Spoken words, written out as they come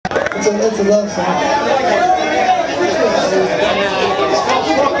It's a love song.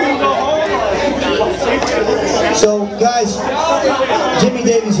 So, guys, Jimmy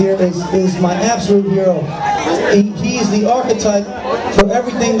Davies here is my absolute hero. He's the archetype for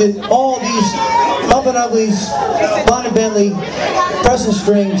everything that all these Up and Uglies, Bon and Bentley, Pressing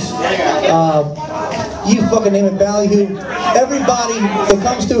Strings, you fucking name it, Ballyhoo, everybody that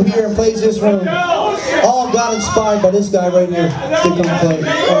comes through here and plays this room, all got inspired by this guy right here to come play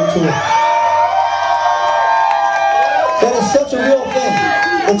on tour. That is such a real thing.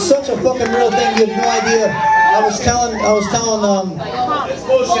 It's such a fucking real thing. You have no idea. I was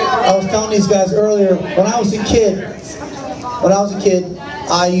telling these guys earlier. When I was a kid,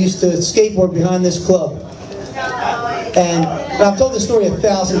 I used to skateboard behind this club. And I've told this story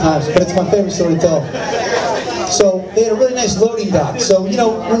 1,000 times, but it's my favorite story to tell. So they had a really nice loading dock. So you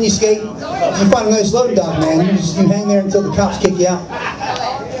know, when you skate, if you find a nice loading dock, man, you hang there until the cops kick you out.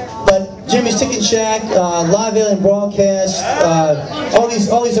 But Jimmy's Ticket Shack, Live Alien Broadcast, all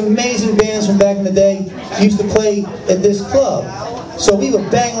these amazing bands from back in the day used to play at this club. So we would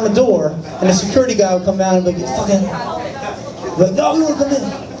bang on the door, and the security guy would come down and be like, "Fucking," like, "No, we want to come in."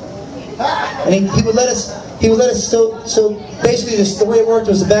 And he would let us. So basically, the way it worked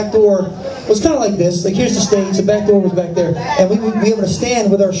was the back door was kind of like this. Like, here's the stage, the back door was back there, and we would be able to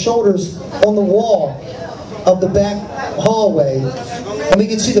stand with our shoulders on the wall of the back hallway, and we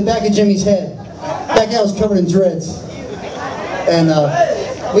could see the back of Jimmy's head. That guy was covered in dreads, and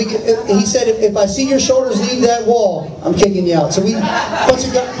he said, if I see your shoulders leave that wall, I'm kicking you out. So we,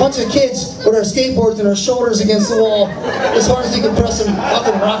 bunch of kids with our skateboards and our shoulders against the wall, as hard as we could press them, up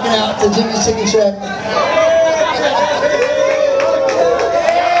and rocking out to Jimmy's Ticket Shack.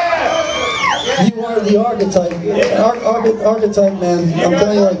 You are the archetype, archetype, man. I'm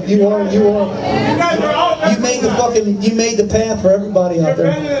telling you, like, you made the path for everybody out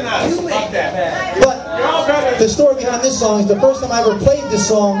there. But the story behind this song is the first time I ever played this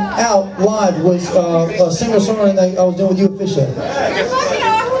song out live was a singer-songwriter I was doing with you at Fish Head.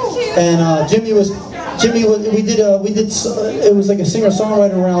 And Jimmy was, it was like a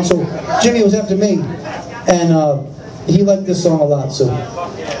singer-songwriter round, so Jimmy was after me, and he liked this song a lot, so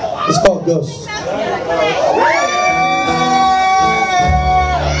it's called Ghosts.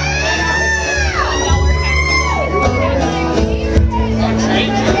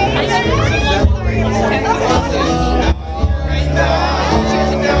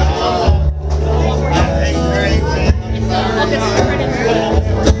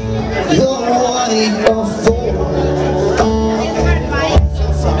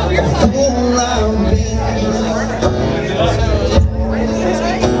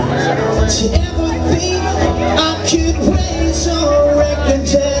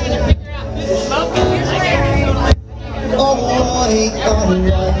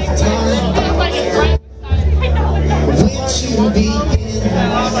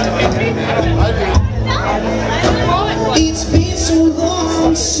 It's been so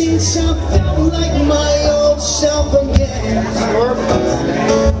long since I felt like my old self again.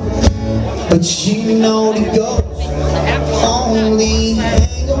 But you know the ghosts only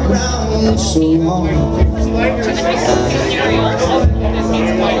hang around so long.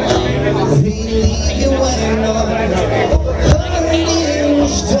 They leave you when the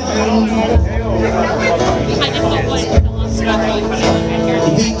hurting's done.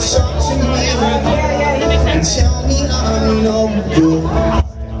 They talk to me and tell me I'm no good.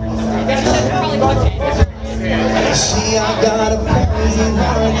 See, I got a poison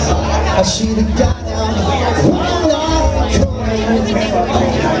heart. I should have got out while I could.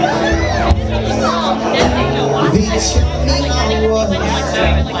 They tell me I was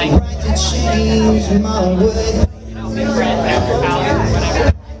right to change my way.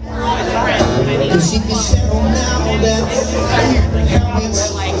 Cause if you settle now, that's how it's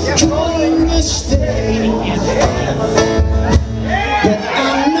going to stay. But I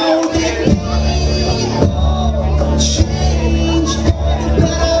know that people change for the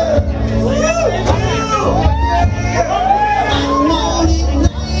better. I know that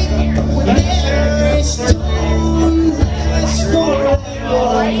nightmares don't last forever.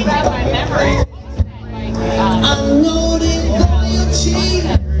 I know that loyalty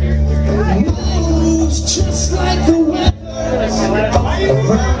moves just like the weather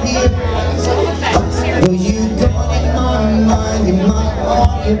around here. Well, you got it on my mind, in my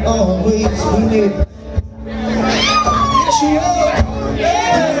heart, you always need.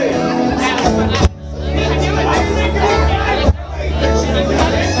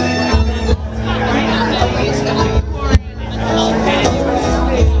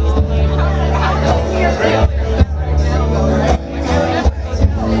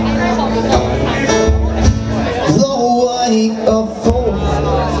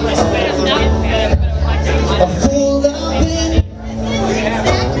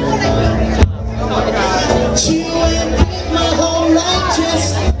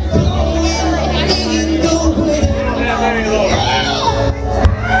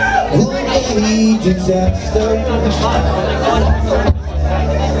 disaster.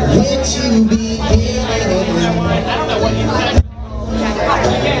 Where to begin?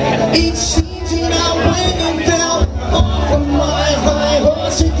 It seems that I went and fell off of my high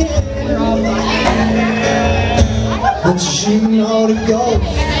horse again. But you know the ghost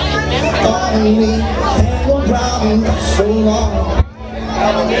only hang around so long.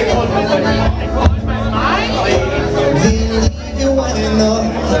 They leave you when the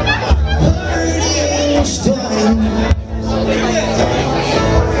hurting's done.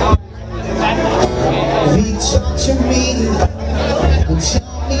 They talk to me and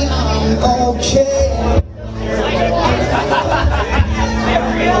tell me I'm okay.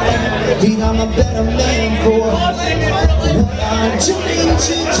 That I'm a better man for what I'm doing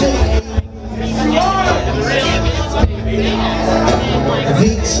today.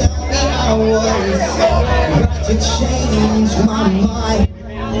 They tell me I was right to change my mind.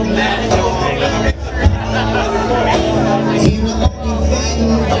 And the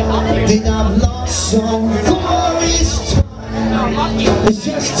only thing that I've lost so far is time. It's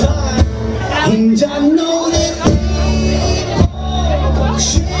just time. And I know that people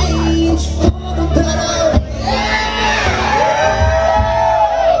change for the better.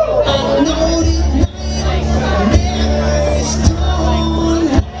 I know that nightmares don't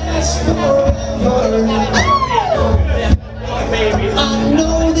last forever. I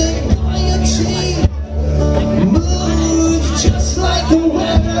know that loyalty moves just like the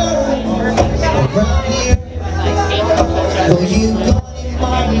weather around here. Though you got in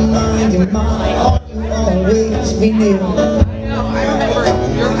my mind and my heart, you always be near.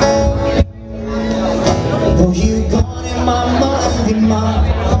 Though you gone in my mind and my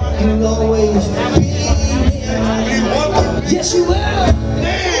heart, you'll always be near. Yes, you will.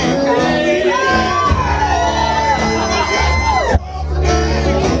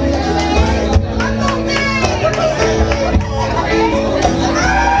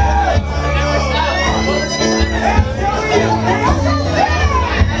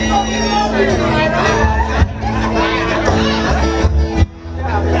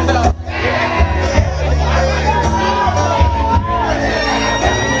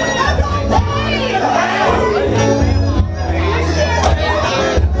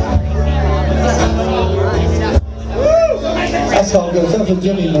 That's all good. That's for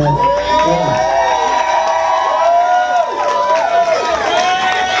Jimmy, man. Yeah.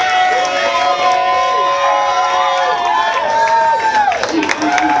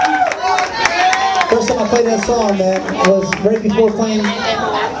 First time I played that song, man, was right before playing,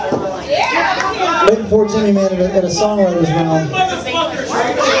 right before Jimmy, man, at a songwriters round.